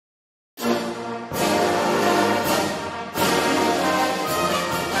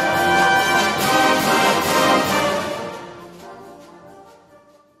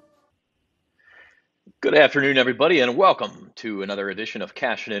Good afternoon, everybody, and welcome to another edition of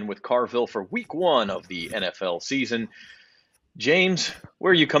Cashin with Carville for week one of the NFL season. James,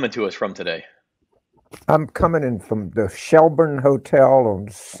 where are you coming to us from today? I'm coming in from the Shelburne Hotel on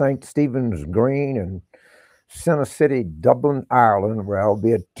St. Stephen's Green in Center City, Dublin, Ireland, where I'll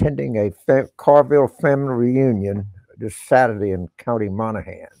be attending a Carville family reunion this Saturday in County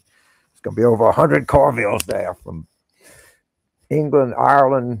Monaghan. It's going to be over 100 Carvilles there from England,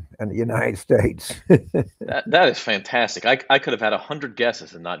 Ireland, and the United States. That is fantastic. I could have had 100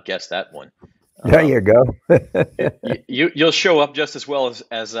 guesses and not guessed that one. There you go. You'll show up just as well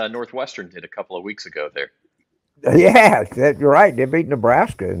as Northwestern did a couple of weeks ago there. Yeah, you're right. They beat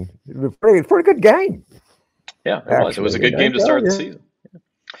Nebraska, and it was a pretty good game. Yeah, it was. It was a good game to start the season.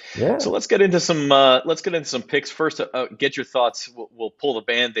 Yeah. So let's get into some picks first. Get your thoughts. We'll pull the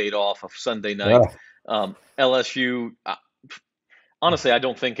Band-Aid off of Sunday night. LSU. Honestly, I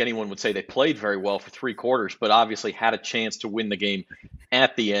don't think anyone would say they played very well for three quarters, but obviously had a chance to win the game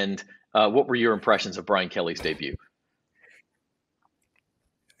at the end. What were your impressions of Brian Kelly's debut?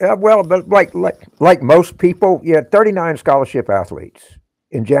 Well, but like most people, you had 39 scholarship athletes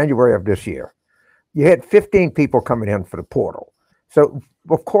in January of this year. You had 15 people coming in for the portal. So,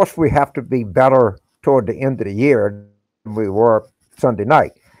 of course, we have to be better toward the end of the year than we were Sunday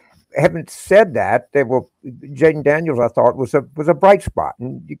night. Having said that, Jaden Daniels, I thought, was a bright spot.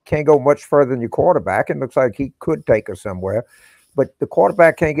 And you can't go much further than your quarterback. It looks like he could take us somewhere. But the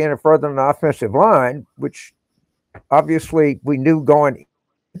quarterback can't get any further than the offensive line, which obviously we knew going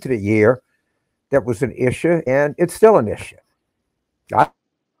into the year that was an issue, and it's still an issue. I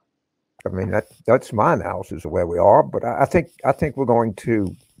mean, that's my analysis of where we are, but I think we're going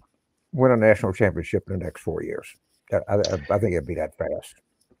to win a national championship in the next 4 years. I think it'd be that fast.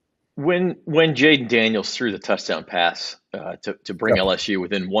 When Jaden Daniels threw the touchdown pass to bring LSU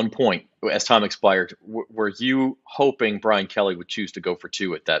within 1 point as time expired, were you hoping Brian Kelly would choose to go for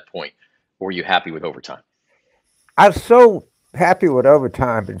two at that point, or were you happy with overtime? I was so happy with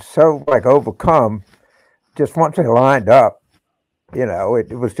overtime and so overcome just once they lined up.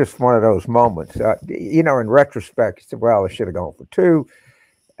 It was just one of those moments. In retrospect, you said, well, I should have gone for two.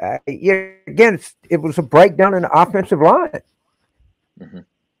 Again, it was a breakdown in the offensive line. Mm-hmm.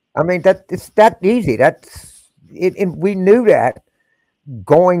 I mean, it's that easy. That's it, and we knew that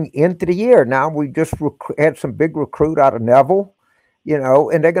going into the year. Now we just had some big recruit out of Neville,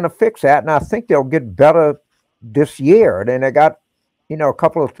 and they're going to fix that. And I think they'll get better this year. And they got, a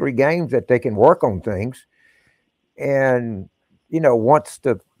couple of 3 games that they can work on things. And, once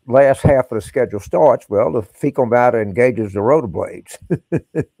the last half of the schedule starts, well, the fecal matter engages the rotor blades.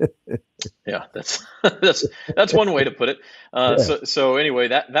 Yeah, that's one way to put it. So anyway,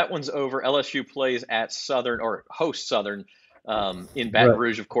 that one's over. LSU plays at Southern, or hosts Southern, in Baton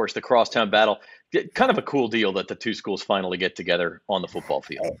Rouge, of course, the crosstown battle. Kind of a cool deal that the two schools finally get together on the football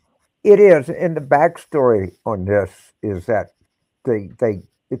field. It is, and the backstory on this is that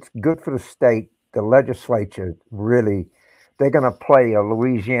it's good for the state. The legislature really, they're going to play a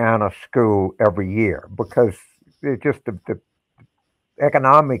Louisiana school every year because it's just the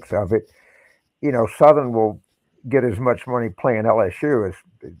economics of it. Southern will get as much money playing LSU as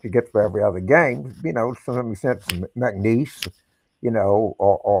to get for every other game. Some sense McNeese,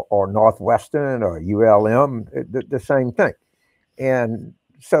 or Northwestern or ULM, the same thing. And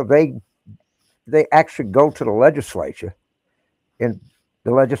so they actually go to the legislature, and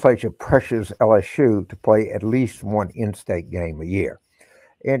the legislature pressures LSU to play at least one in-state game a year.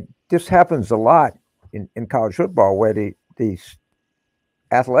 And this happens a lot in college football where these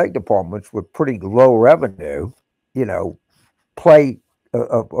athletic departments with pretty low revenue, play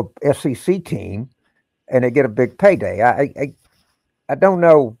a SEC team and they get a big payday. I don't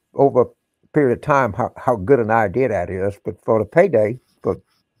know over a period of time how good an idea that is, but for the payday, for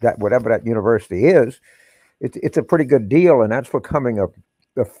that whatever that university is, it's a pretty good deal, and that's becoming a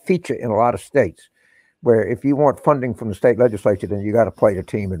feature in a lot of states where if you want funding from the state legislature, then you got to play the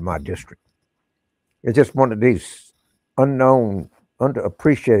team in my district. It's just one of these unknown,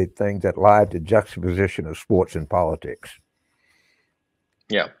 underappreciated things that lie at the juxtaposition of sports and politics.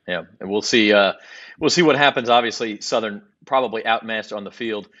 Yeah, and we'll see what happens. Obviously, Southern probably outmatched on the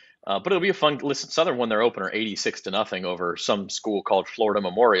field, but it'll be a fun. Listen, Southern won their opener 86-0 over some school called Florida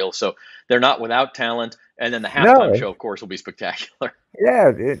Memorial, so they're not without talent. And then the halftime show, of course, will be spectacular. Yeah,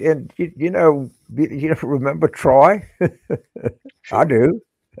 and you remember Troy? Sure. I do.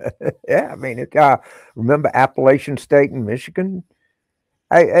 Yeah, I mean, remember Appalachian State in Michigan?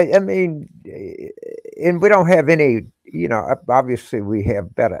 I mean, and we don't have any. Obviously we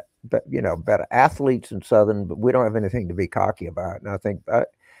have better athletes in Southern, but we don't have anything to be cocky about. And I think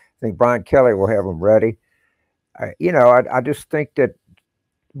think Brian Kelly will have them ready. I just think that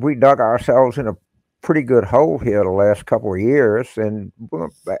we dug ourselves in a pretty good hole here the last couple of years, and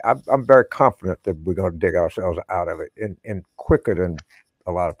I'm very confident that we're going to dig ourselves out of it, and quicker than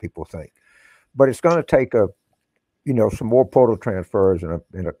a lot of people think. But it's going to take some more portal transfers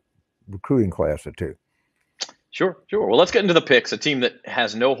and a recruiting class or two. Sure. Well, let's get into the picks. A team that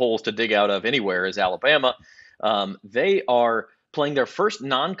has no holes to dig out of anywhere is Alabama. They are playing their first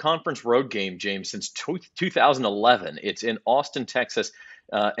non-conference road game, James, since 2011. It's in Austin, Texas,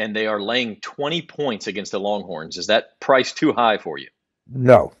 and they are laying 20 points against the Longhorns. Is that price too high for you?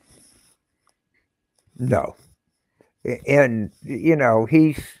 No. And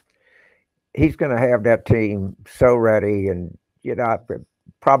he's going to have that team so ready, and I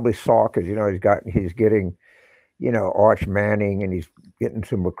probably saw, because he's getting Arch Manning, and he's getting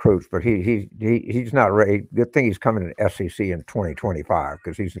some recruits, but he's not ready. Good thing he's coming to SEC in 2025,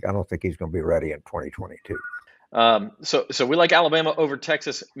 because I don't think he's going to be ready in 2022. So we like Alabama over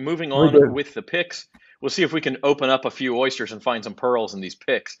Texas. Moving on with the picks, we'll see if we can open up a few oysters and find some pearls in these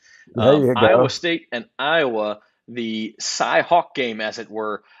picks. Iowa State and Iowa, the Cy-Hawk game, as it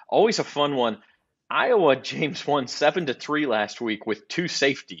were, always a fun one. Iowa, James, won 7-3 last week with 2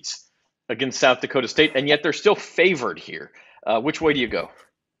 safeties against South Dakota State, and yet they're still favored here. Which way do you go?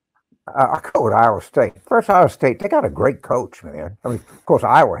 I go with Iowa State. First, Iowa State, they got a great coach, man. I mean, of course,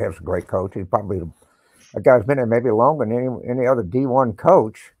 Iowa has a great coach. He's probably a guy's been there maybe longer than any other D1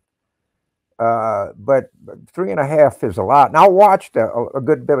 coach. But 3.5 is a lot. And I watched a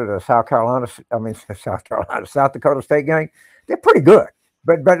good bit of the South Dakota State game. They're pretty good.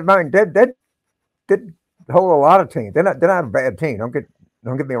 But I mean, they hold a lot of teams. They're not a bad team.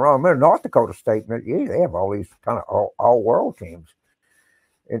 Don't get me wrong. North Dakota State, they have all these kind of all world teams.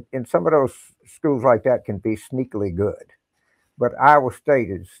 And some of those schools like that can be sneakily good. But Iowa State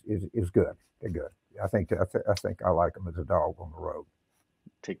is good. They're good. I think I like them as a dog on the road.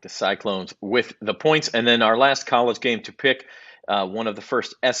 Take the Cyclones with the points. And then our last college game to pick, one of the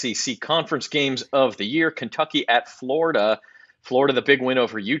first SEC conference games of the year, Kentucky at Florida. Florida, the big win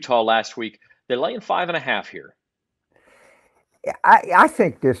over Utah last week. They're laying 5.5 here. I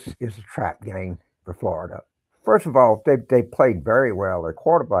think this is a trap game for Florida. First of all, they played very well. Their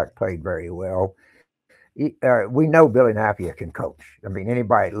quarterback played very well. We know Billy Napier can coach. I mean,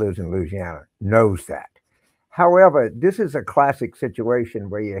 anybody that lives in Louisiana knows that. However, this is a classic situation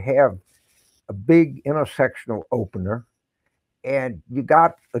where you have a big intersectional opener, and you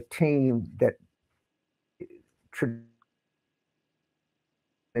got a team that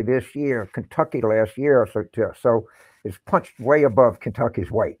this year, Kentucky last year, so is punched way above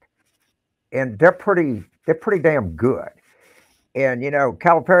Kentucky's weight, and they're pretty damn good. And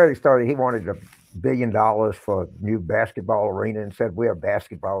Calipari started. He wanted $1 billion for a new basketball arena and said we're a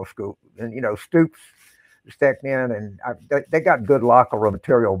basketball school. And Stoops stepped in, and they got good locker room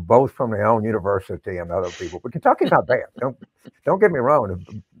material, both from their own university and other people. But Kentucky's not bad. Don't get me wrong.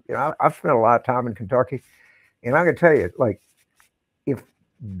 I've spent a lot of time in Kentucky, and I can tell you, like, if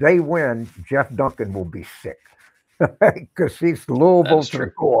they win, Jeff Duncan will be sick because he's Louisville to the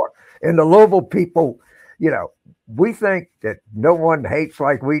core, and the Louisville people. We think that no one hates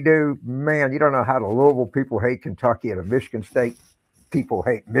like we do. Man, you don't know how the Louisville people hate Kentucky and the Michigan State people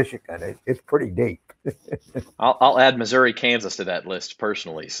hate Michigan. It's pretty deep. I'll add Missouri, Kansas to that list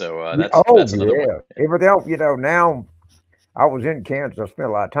personally. So that's another one. But now I was in Kansas. I spent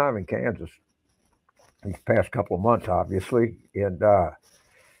a lot of time in Kansas these past couple of months, obviously. And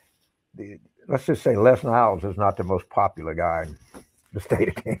let's just say Les Niles is not the most popular guy in the state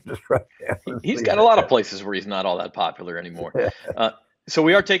of Kansas right now. He's got a lot of places where he's not all that popular anymore. So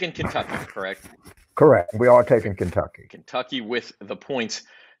we are taking Kentucky, correct? Correct. We are taking Kentucky. Kentucky with the points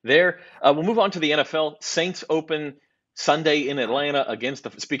there. We'll move on to the NFL. Saints open Sunday in Atlanta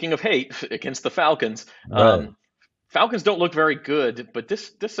speaking of hate, against the Falcons. Right. Falcons don't look very good, but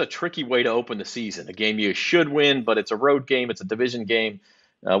this is a tricky way to open the season. A game you should win, but it's a road game. It's a division game.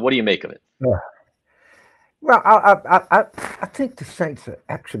 What do you make of it? Well, I think the Saints are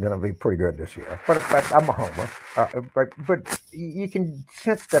actually going to be pretty good this year. But I'm a homer. But you can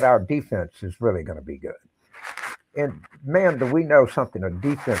sense that our defense is really going to be good. And, man, do we know something? A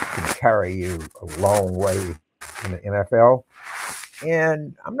defense can carry you a long way in the NFL.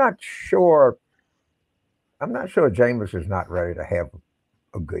 And I'm not sure Jameis is not ready to have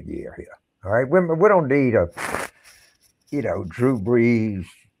a good year here. All right? We don't need Drew Brees,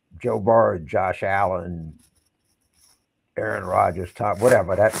 Joe Burrow, Josh Allen, Aaron Rodgers,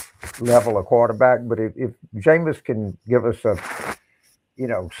 whatever, that level of quarterback. But if Jameis can give us a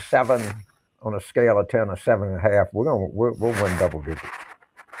 7 on a scale of 10 or 7.5, we'll win double digits.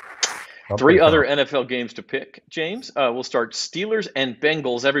 I'm Three pretty other confident. NFL games to pick, James. We'll start Steelers and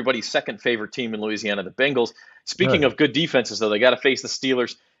Bengals, everybody's second favorite team in Louisiana, the Bengals. Speaking Right. of good defenses, though, they got to face the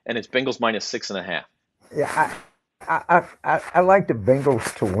Steelers, and it's Bengals minus 6.5. Yeah, I like the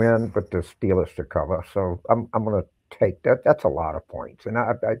Bengals to win, but the Steelers to cover. So I'm going to take that. That's a lot of points, and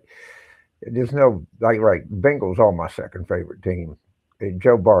there's no like right. Bengals are my second favorite team.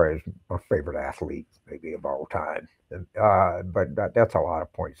 Joe Burrow is my favorite athlete, maybe of all time. But that's a lot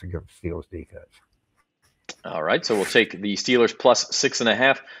of points against the Steelers defense. All right, so we'll take the Steelers plus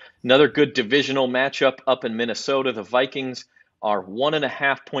 6.5. Another good divisional matchup up in Minnesota. The Vikings are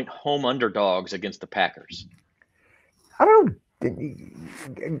 1.5 point home underdogs against the Packers. I don't.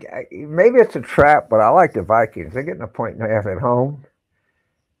 Maybe it's a trap, but I like the Vikings. They're getting a point and a half at home,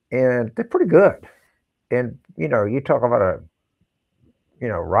 and they're pretty good. And you talk about a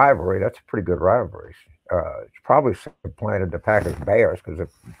rivalry. That's a pretty good rivalry. It's probably supplanted the Packers Bears because the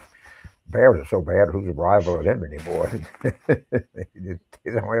Bears are so bad. Who's a rival of them anymore?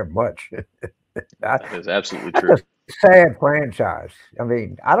 They don't have much. That is absolutely That's true. a sad franchise. I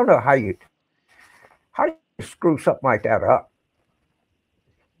mean, I don't know how do you screw something like that up.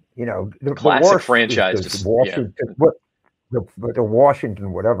 The Classic worst is franchise. the Just yeah, Washington, the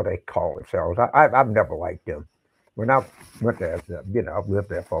Washington, whatever they call themselves. I've never liked them. When I went there, I've lived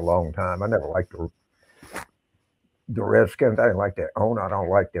there for a long time. I never liked the Redskins. I didn't like their owner. I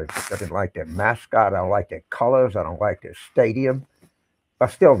didn't like their mascot. I don't like their colors. I don't like their stadium. I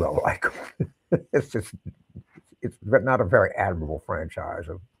still don't like them. It's not a very admirable franchise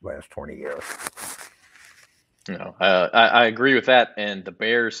of the last 20 years. I agree with that. And the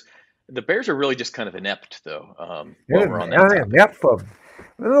Bears are really just kind of inept, though. While we're on that I am topic. that for.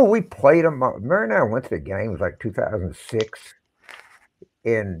 Remember we played them. Mary and I went to the game. It was like 2006,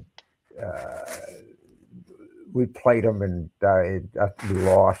 and uh, we played them, and we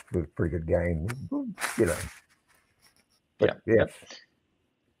lost. It was a pretty good game, you know. Yeah. But yes, Yep.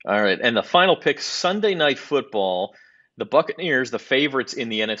 All right. And the final pick, Sunday Night Football. The Buccaneers, the favorites in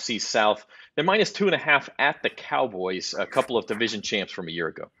the NFC South, they're minus 2.5 at the Cowboys, a couple of division champs from a year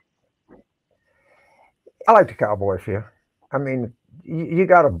ago. I like the Cowboys here. I mean, you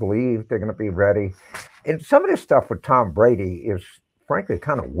got to believe they're going to be ready. And some of this stuff with Tom Brady is, frankly,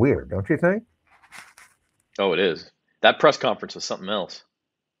 kind of weird, don't you think? Oh, it is. That press conference was something else.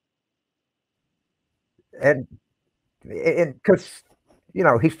 And because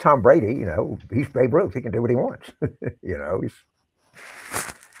he's Tom Brady. He's Babe Ruth. He can do what he wants.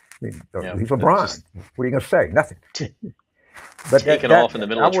 He's Yeah. he's It's LeBron. just What are you going to say? Nothing. t- But taken off in the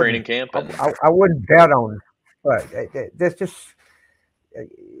middle I of training wouldn't camp. And I wouldn't bet on. But there's just uh,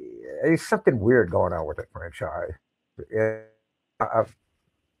 there's something weird going on with the franchise. Uh,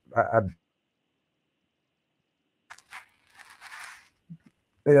 I, I,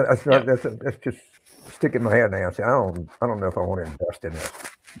 yeah. that's just sticking my head now. And say, I don't know if I want to invest in this.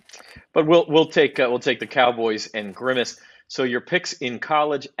 But we'll take the Cowboys and Grimace. So your picks in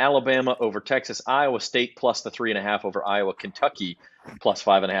college: Alabama over Texas, Iowa State plus the 3.5 over Iowa, Kentucky plus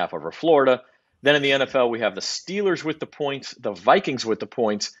 5.5 over Florida. Then in the NFL, we have the Steelers with the points, the Vikings with the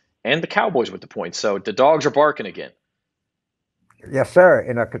points, and the Cowboys with the points. So the dogs are barking again. Yes, sir.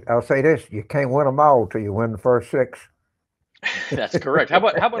 And I'll say this: you can't win them all till you win the first six. That's correct. How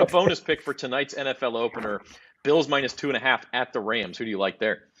about a bonus pick for tonight's NFL opener? Bills minus 2.5 at the Rams. Who do you like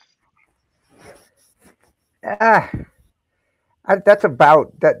there? Ah, that's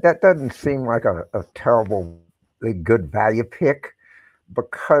about that. That doesn't seem like a terribly good value pick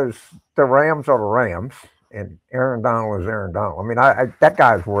because the Rams are the Rams, and Aaron Donald is Aaron Donald. I mean, that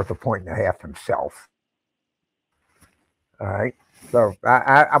guy's worth a point and a half himself. All right. So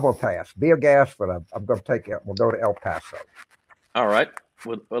I'm gonna pass. Be a gas, but I'm gonna take it. We'll go to El Paso. All right.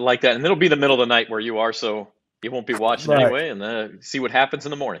 We'll like that. And it'll be the middle of the night where you are, so you won't be watching Right. anyway, and see what happens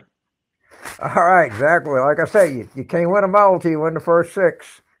in the morning. All right. Exactly. Like I say, you can't win them all till you win the first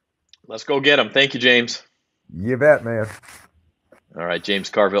six. Let's go get them. Thank you, James. You bet, man. All right, James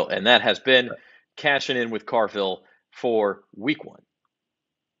Carville. And that has been Cashing In with Carville for week 1.